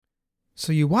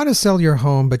So you want to sell your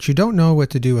home, but you don't know what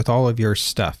to do with all of your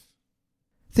stuff.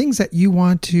 Things that you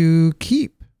want to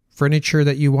keep, furniture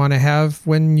that you want to have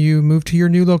when you move to your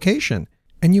new location.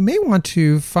 And you may want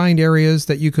to find areas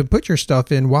that you can put your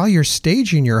stuff in while you're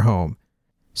staging your home.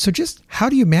 So just how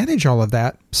do you manage all of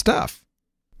that stuff?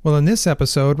 Well, in this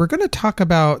episode, we're going to talk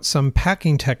about some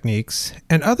packing techniques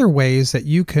and other ways that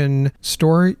you can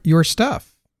store your stuff.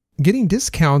 Getting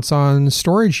discounts on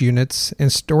storage units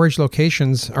and storage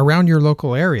locations around your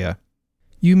local area.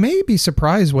 You may be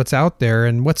surprised what's out there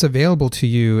and what's available to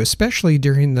you, especially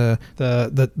during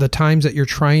the times that you're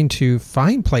trying to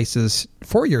find places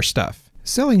for your stuff.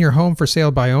 Selling your home for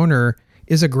sale by owner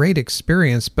is a great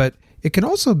experience, but it can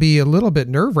also be a little bit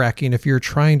nerve-wracking if you're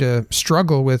trying to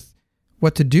struggle with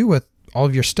what to do with all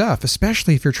of your stuff,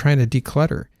 especially if you're trying to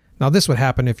declutter. Now, this would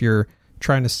happen if you're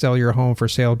trying to sell your home for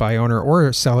sale by owner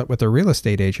or sell it with a real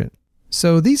estate agent.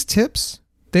 So these tips,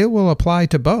 they will apply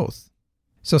to both.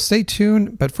 So stay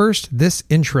tuned, but first, this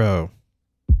intro.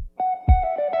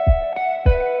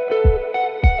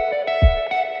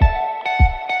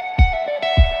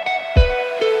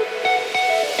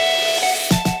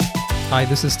 Hi,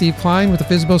 this is Steve Klein with the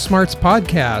FSBO Smarts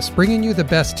Podcast, bringing you the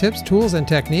best tips, tools, and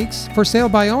techniques for sale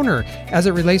by owner as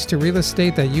it relates to real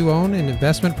estate that you own, an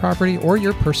investment property, or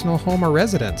your personal home or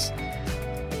residence,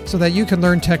 so that you can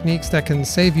learn techniques that can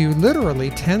save you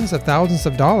literally tens of thousands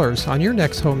of dollars on your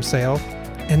next home sale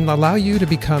and allow you to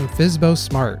become FSBO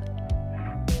Smart.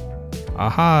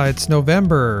 Aha, it's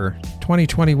November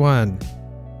 2021.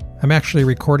 I'm actually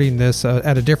recording this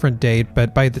at a different date,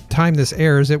 but by the time this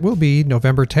airs, it will be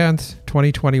November 10th,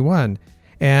 2021.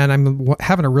 And I'm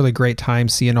having a really great time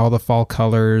seeing all the fall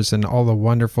colors and all the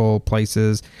wonderful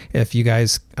places. If you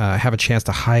guys have a chance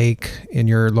to hike in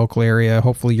your local area,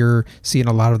 hopefully you're seeing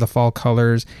a lot of the fall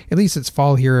colors. At least it's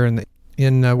fall here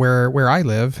in where I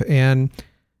live. And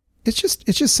it's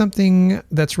just something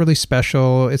that's really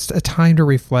special. It's a time to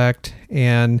reflect,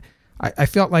 and I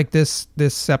felt like this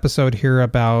episode here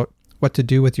about what to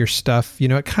do with your stuff,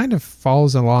 it kind of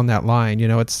falls along that line.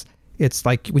 It's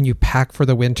like when you pack for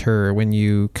the winter, when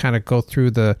you kind of go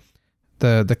through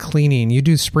the cleaning, you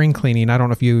do spring cleaning. I don't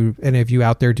know if any of you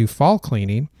out there do fall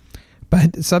cleaning,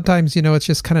 but sometimes, it's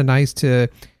just kind of nice to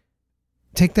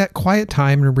take that quiet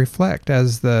time and reflect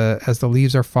as the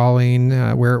leaves are falling.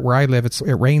 Where I live, it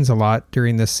rains a lot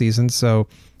during this season. So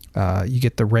you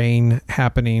get the rain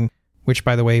happening, which,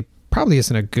 by the way, probably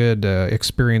isn't a good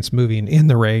experience moving in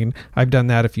the rain. I've done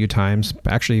that a few times,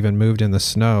 actually even moved in the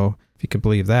snow, if you can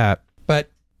believe that. But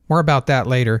more about that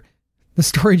later. The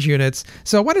storage units.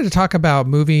 So I wanted to talk about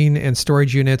moving and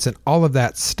storage units and all of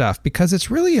that stuff, because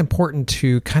it's really important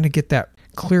to kind of get that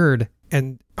cleared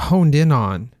and honed in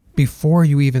on before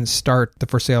you even start the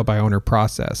for sale by owner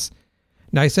process.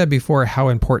 Now, I said before how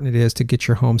important it is to get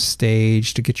your home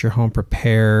staged, to get your home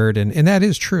prepared, and that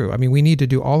is true. I mean, we need to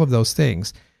do all of those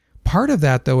things. Part of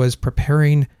that, though, is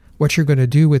preparing what you're going to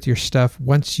do with your stuff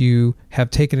once you have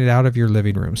taken it out of your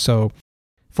living room. So,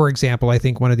 for example, I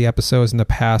think one of the episodes in the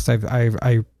past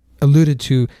I alluded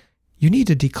to, you need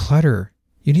to declutter.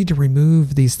 You need to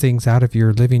remove these things out of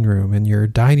your living room and your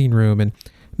dining room and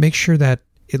make sure that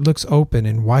it looks open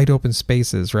in wide open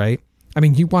spaces, right? I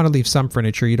mean, you want to leave some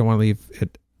furniture. You don't want to leave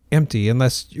it empty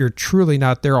unless you're truly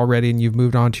not there already and you've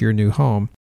moved on to your new home.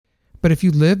 But if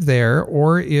you live there,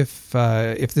 or if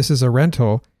this is a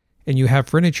rental and you have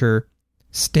furniture,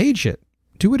 stage it.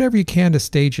 Do whatever you can to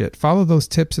stage it. Follow those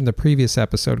tips in the previous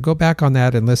episode. Go back on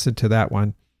that and listen to that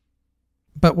one.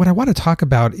 But what I want to talk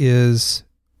about is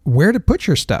where to put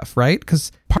your stuff, right?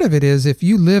 Because part of it is if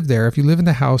you live there, if you live in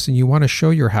the house and you want to show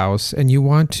your house and you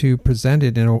want to present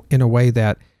it in a way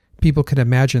that people can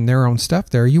imagine their own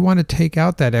stuff there, you want to take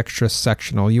out that extra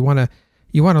sectional. You want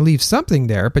to leave something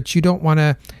there, but you don't want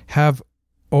to have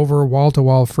over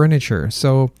wall-to-wall furniture.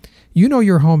 So you know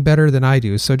your home better than I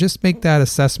do. So just make that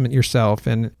assessment yourself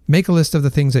and make a list of the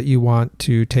things that you want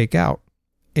to take out.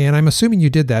 And I'm assuming you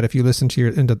did that if you listened to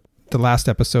into the last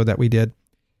episode that we did.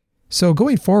 So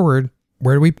going forward,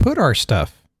 where do we put our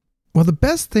stuff? Well, the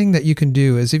best thing that you can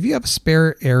do is if you have a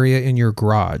spare area in your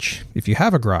garage, if you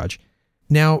have a garage.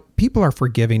 Now, people are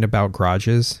forgiving about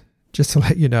garages, just to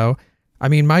let you know. I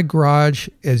mean, my garage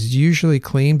is usually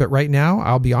clean, but right now,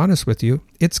 I'll be honest with you,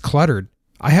 it's cluttered.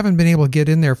 I haven't been able to get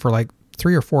in there for like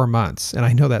 3 or 4 months. And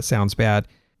I know that sounds bad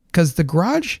because the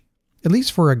garage, at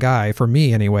least for a guy, for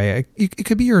me anyway, it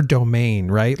could be your domain,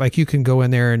 right? Like you can go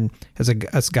in there and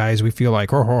as guys, we feel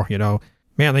like,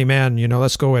 manly man,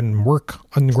 let's go and work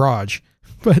on the garage.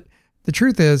 But the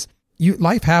truth is,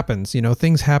 life happens,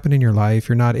 things happen in your life.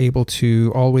 You're not able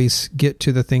to always get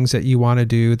to the things that you want to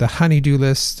do. The honey-do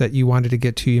lists that you wanted to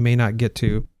get to, you may not get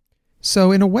to.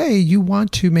 So in a way, you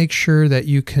want to make sure that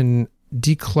you can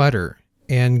declutter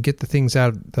and get the things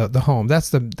out of the home. That's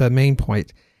the main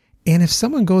point. And if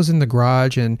someone goes in the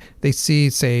garage and they see,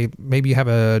 say, maybe you have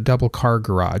a double car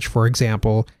garage, for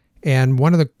example, and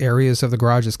one of the areas of the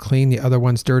garage is clean, the other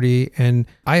one's dirty. And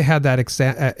I had that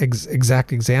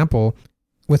exact example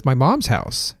with my mom's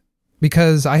house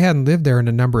because I hadn't lived there in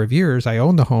a number of years. I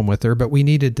owned the home with her, but we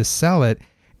needed to sell it.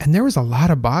 And there was a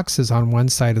lot of boxes on one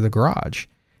side of the garage.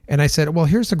 And I said, well,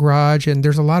 here's the garage and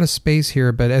there's a lot of space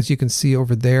here. But as you can see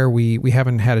over there, we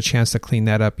haven't had a chance to clean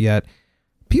that up yet.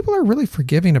 People are really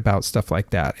forgiving about stuff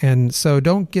like that. And so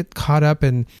don't get caught up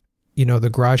in, the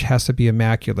garage has to be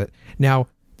immaculate. Now,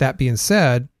 that being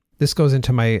said, this goes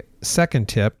into my second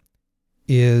tip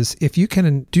is if you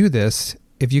can do this,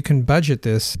 if you can budget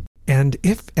this, and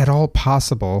if at all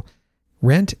possible,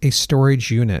 rent a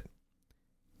storage unit.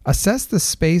 Assess the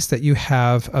space that you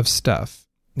have of stuff.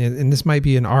 And this might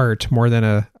be an art more than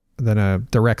a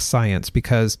direct science,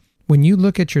 because when you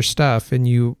look at your stuff and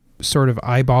you sort of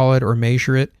eyeball it or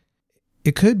measure it,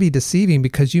 it could be deceiving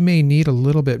because you may need a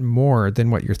little bit more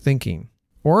than what you're thinking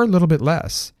or a little bit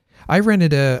less. I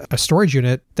rented a storage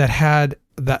unit that had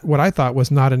that what I thought was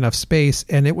not enough space,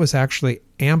 and it was actually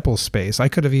ample space. I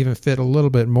could have even fit a little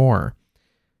bit more.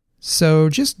 So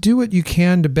just do what you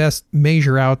can to best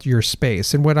measure out your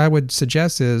space. And what I would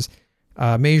suggest is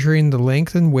measuring the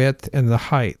length and width and the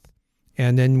height.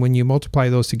 And then when you multiply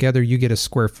those together, you get a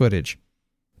square footage.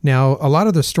 Now, a lot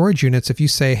of the storage units, if you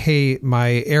say, hey,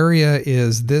 my area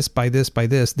is this by this by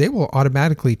this, they will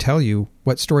automatically tell you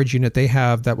what storage unit they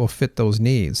have that will fit those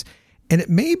needs. And it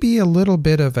may be a little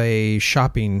bit of a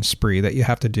shopping spree that you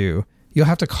have to do. You'll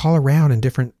have to call around in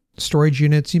different storage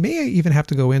units. You may even have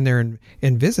to go in there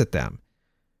and visit them.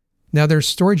 Now, there's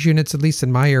storage units, at least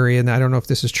in my area, and I don't know if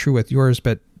this is true with yours,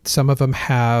 but some of them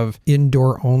have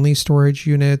indoor-only storage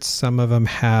units. Some of them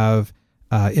have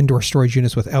indoor storage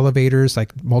units with elevators,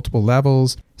 like multiple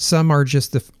levels. Some are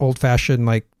just the old-fashioned,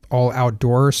 like all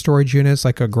outdoor storage units,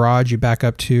 like a garage you back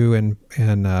up to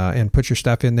and put your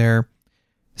stuff in there.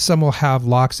 Some will have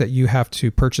locks that you have to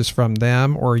purchase from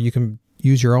them, or you can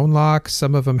use your own lock.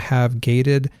 Some of them have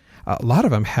gated. A lot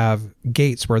of them have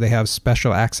gates where they have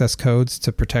special access codes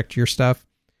to protect your stuff.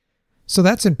 So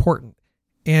that's important.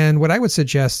 And what I would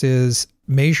suggest is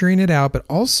measuring it out, but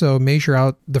also measure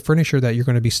out the furniture that you're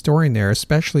going to be storing there,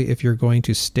 especially if you're going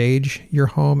to stage your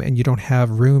home and you don't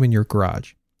have room in your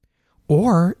garage.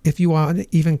 Or if you want to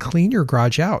even clean your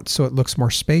garage out so it looks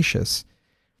more spacious.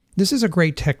 This is a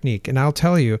great technique. And I'll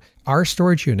tell you, our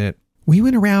storage unit, we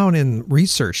went around and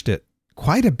researched it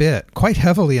quite a bit, quite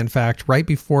heavily, in fact, right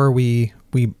before we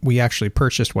actually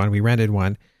purchased one. We rented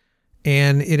one.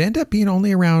 And it ended up being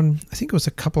only around, I think it was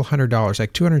a couple $100,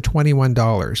 like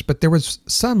 $221. But there was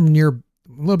some near, a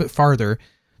little bit farther.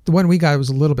 The one we got was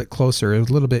a little bit closer. It was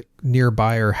a little bit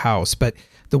nearby our house. But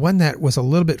the one that was a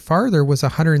little bit farther was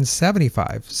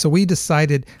 $175. So we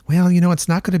decided, well, it's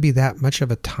not going to be that much of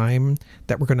a time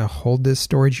that we're going to hold this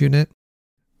storage unit,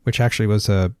 which actually was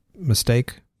a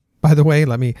mistake. By the way,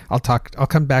 I'll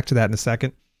come back to that in a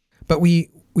second. But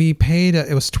we paid,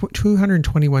 it was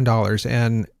 $221,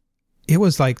 and it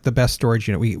was like the best storage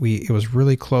unit. It was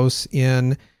really close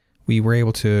in. We were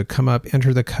able to come up,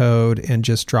 enter the code, and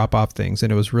just drop off things,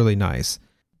 and it was really nice.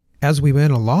 As we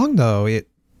went along, though, it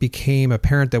became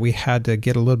apparent that we had to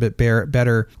get a little bit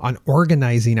better on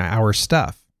organizing our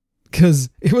stuff, because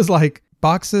it was like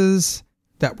boxes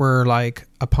that were like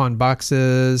upon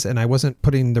boxes, and I wasn't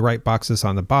putting the right boxes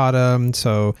on the bottom.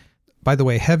 So, by the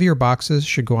way, heavier boxes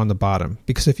should go on the bottom,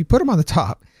 because if you put them on the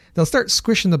top, they'll start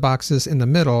squishing the boxes in the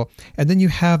middle, and then you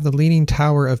have the Leaning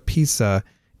Tower of Pisa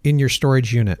in your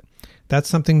storage unit. That's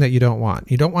something that you don't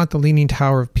want. You don't want the Leaning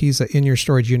Tower of Pisa in your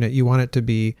storage unit. You want it to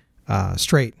be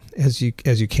straight as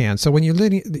you can. So when you're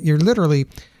literally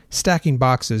stacking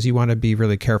boxes, you want to be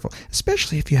really careful,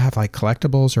 especially if you have like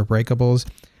collectibles or breakables.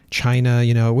 China,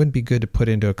 it wouldn't be good to put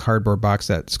into a cardboard box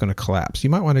that's going to collapse. You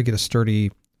might want to get a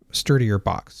sturdier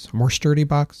box, a more sturdy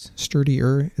box,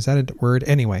 sturdier. Is that a word?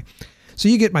 Anyway. So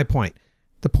you get my point.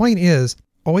 The point is,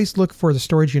 always look for the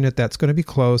storage unit that's going to be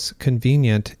close,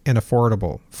 convenient, and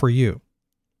affordable for you.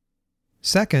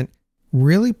 Second,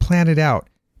 really plan it out.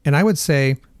 And I would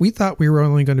say, we thought we were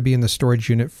only going to be in the storage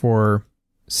unit for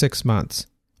 6 months.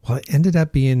 Well, it ended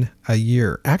up being a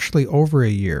year, actually over a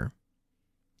year.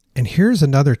 And here's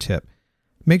another tip.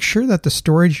 Make sure that the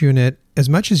storage unit, as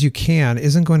much as you can,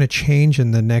 isn't going to change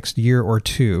in the next year or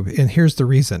two. And here's the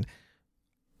reason.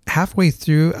 Halfway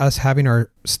through us having our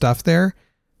stuff there,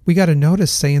 we got a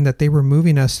notice saying that they were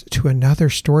moving us to another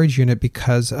storage unit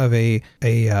because of a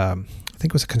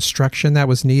think it was a construction that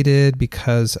was needed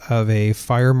because of a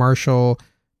fire marshal.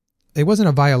 It wasn't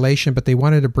a violation, but they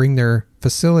wanted to bring their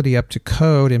facility up to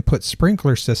code and put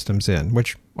sprinkler systems in,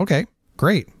 which, okay,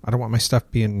 great. I don't want my stuff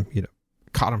being,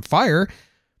 caught on fire.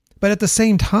 But at the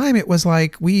same time, it was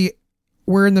like we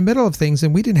were in the middle of things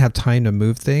and we didn't have time to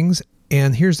move things.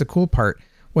 And here's the cool part.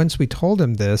 Once we told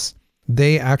them this,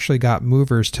 they actually got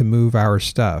movers to move our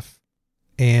stuff.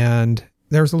 And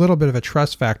there was a little bit of a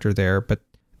trust factor there, but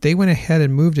they went ahead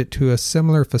and moved it to a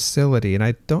similar facility. And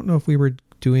I don't know if we were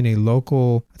doing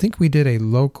I think we did a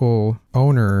local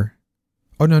owner.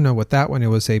 Oh, no. With that one, it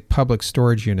was a public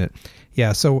storage unit.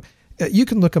 Yeah. So you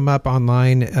can look them up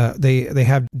online. They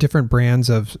have different brands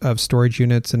of storage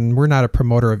units, and we're not a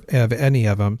promoter of any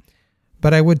of them.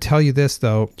 But I would tell you this,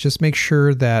 though, just make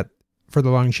sure that for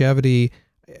the longevity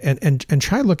and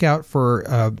try to look out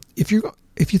for, if you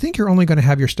think you're only going to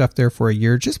have your stuff there for a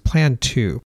year, just plan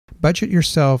 2. Budget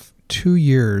yourself 2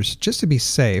 years just to be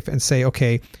safe and say,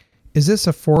 okay, is this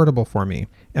affordable for me?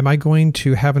 Am I going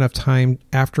to have enough time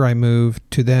after I move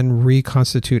to then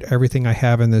reconstitute everything I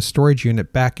have in this storage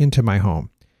unit back into my home?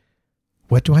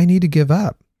 What do I need to give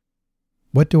up?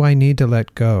 What do I need to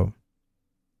let go?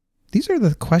 These are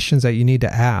the questions that you need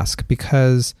to ask,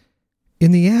 because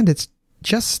in the end, it's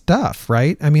just stuff,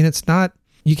 right? I mean,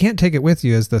 you can't take it with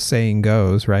you, as the saying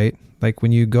goes, right? Like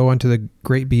when you go into the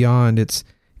great beyond,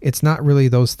 it's not really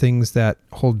those things that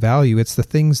hold value. It's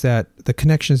the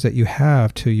connections that you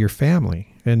have to your family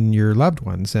and your loved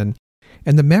ones and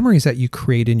the memories that you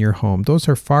create in your home. Those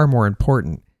are far more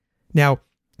important. Now,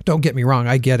 don't get me wrong.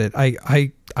 I get it.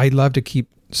 I love to keep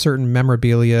certain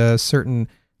memorabilia, certain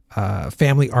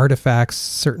family artifacts,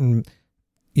 certain,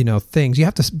 things. You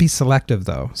have to be selective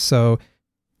though. So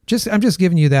I'm just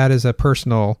giving you that as a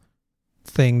personal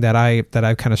thing that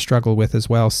I've kind of struggled with as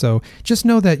well. So just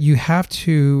know that you have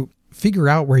to figure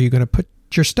out where you're going to put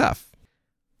your stuff.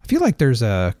 I feel like there's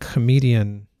a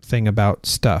comedian thing about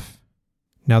stuff.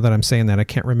 Now that I'm saying that, I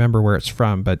can't remember where it's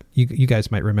from, but you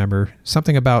guys might remember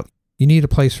something about you need a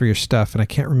place for your stuff, and I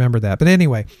can't remember that. But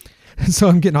anyway, so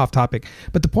I'm getting off topic.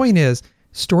 But the point is,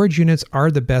 storage units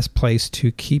are the best place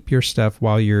to keep your stuff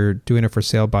while you're doing it for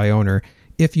sale by owner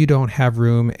if you don't have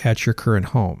room at your current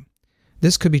home.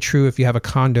 This could be true if you have a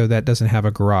condo that doesn't have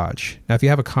a garage. Now, if you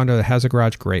have a condo that has a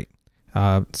garage, great.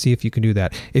 See if you can do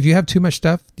that. If you have too much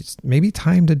stuff, it's maybe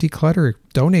time to declutter,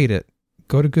 donate it,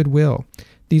 go to Goodwill.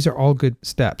 These are all good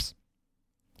steps.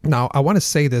 Now, I want to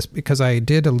say this because I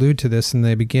did allude to this in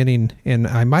the beginning, and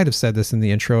I might have said this in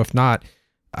the intro. If not,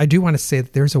 I do want to say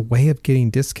that there's a way of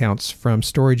getting discounts from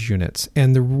storage units.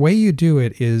 And the way you do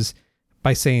it is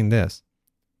by saying this.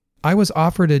 I was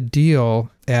offered a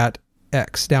deal at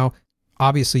X. Now,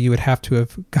 obviously, you would have to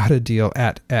have got a deal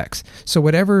at X. So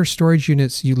whatever storage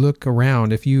units you look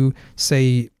around, if you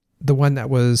say the one that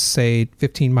was, say,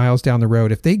 15 miles down the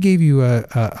road, if they gave you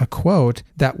a quote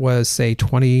that was, say,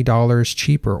 $20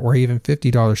 cheaper or even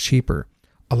 $50 cheaper,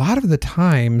 a lot of the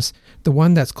times, the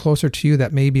one that's closer to you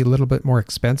that may be a little bit more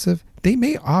expensive, they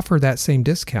may offer that same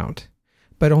discount,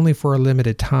 but only for a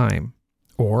limited time,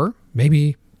 or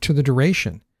maybe to the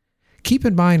duration. Keep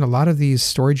in mind, a lot of these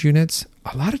storage units,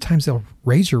 a lot of times they'll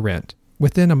raise your rent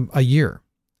within a year.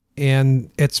 And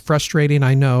it's frustrating,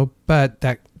 I know, but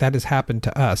that has happened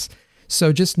to us.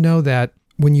 So just know that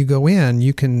when you go in,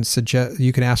 you can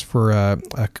ask for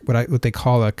what they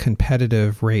call a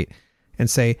competitive rate and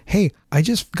say, hey, I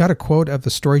just got a quote of the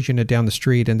storage unit down the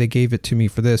street and they gave it to me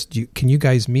for this. Can you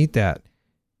guys meet that?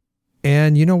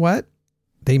 And you know what?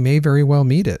 They may very well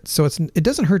meet it. So it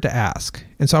doesn't hurt to ask.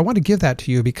 And so I want to give that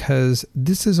to you because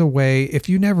this is a way, if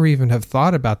you never even have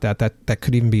thought about that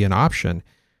could even be an option.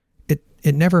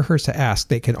 It never hurts to ask.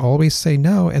 They can always say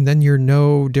no, and then you're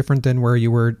no different than where you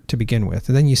were to begin with.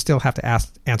 And then you still have to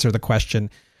answer the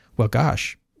question, well,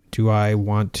 gosh, do I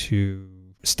want to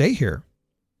stay here?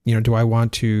 Do I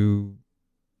want to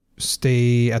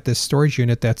stay at this storage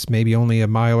unit that's maybe only a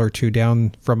mile or two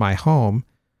down from my home?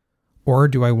 Or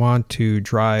do I want to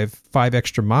drive 5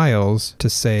 extra miles to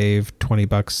save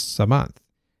 $20 a month?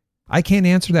 I can't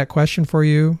answer that question for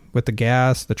you with the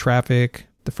gas, the traffic,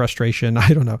 the frustration. I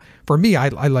don't know. For me, I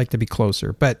like to be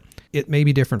closer, but it may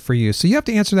be different for you. So you have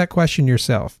to answer that question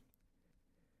yourself.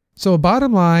 So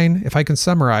bottom line, if I can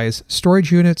summarize,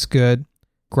 storage units, good.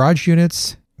 Garage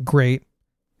units, great.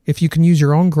 If you can use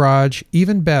your own garage,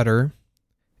 even better,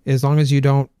 as long as you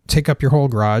don't take up your whole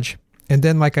garage. And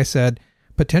then, like I said,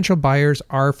 potential buyers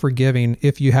are forgiving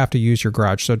if you have to use your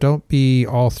garage. So don't be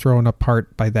all thrown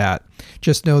apart by that.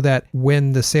 Just know that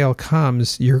when the sale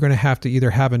comes, you're going to have to either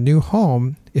have a new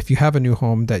home, if you have a new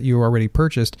home that you already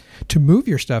purchased, to move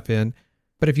your stuff in.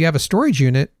 But if you have a storage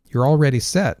unit, you're already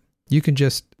set. You can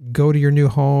just go to your new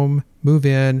home, move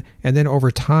in, and then over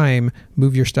time,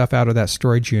 move your stuff out of that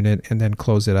storage unit and then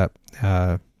close it up.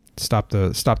 Stop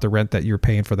the rent that you're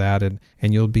paying for that, and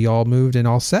you'll be all moved and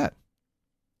all set.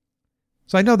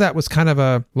 So I know that was kind of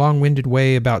a long-winded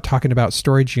way about talking about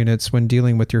storage units when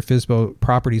dealing with your FSBO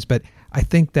properties, but I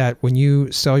think that when you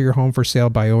sell your home for sale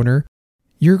by owner,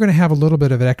 you're going to have a little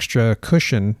bit of an extra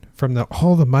cushion from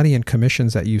all the money and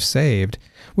commissions that you saved,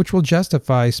 which will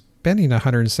justify spending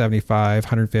 $175,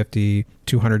 $150,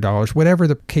 $200, whatever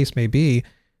the case may be.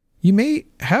 You may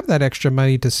have that extra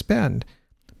money to spend.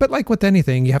 But like with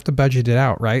anything, you have to budget it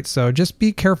out, right? So just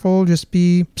be careful, just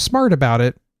be smart about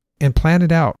it and plan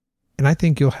it out. And I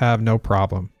think you'll have no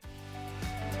problem.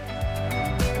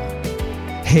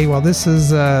 Hey, well, this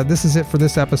is it for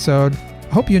this episode.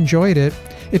 I hope you enjoyed it.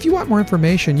 If you want more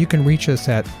information, you can reach us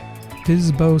at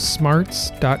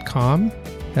FSBOsmarts.com.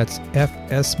 That's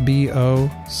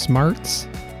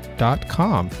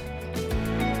FSBOsmarts.com.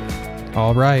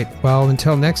 All right. Well,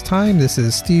 until next time, this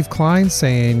is Steve Klein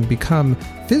saying become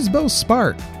FSBO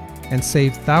Smart and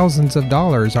save thousands of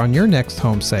dollars on your next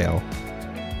home sale.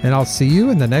 And I'll see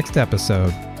you in the next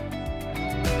episode.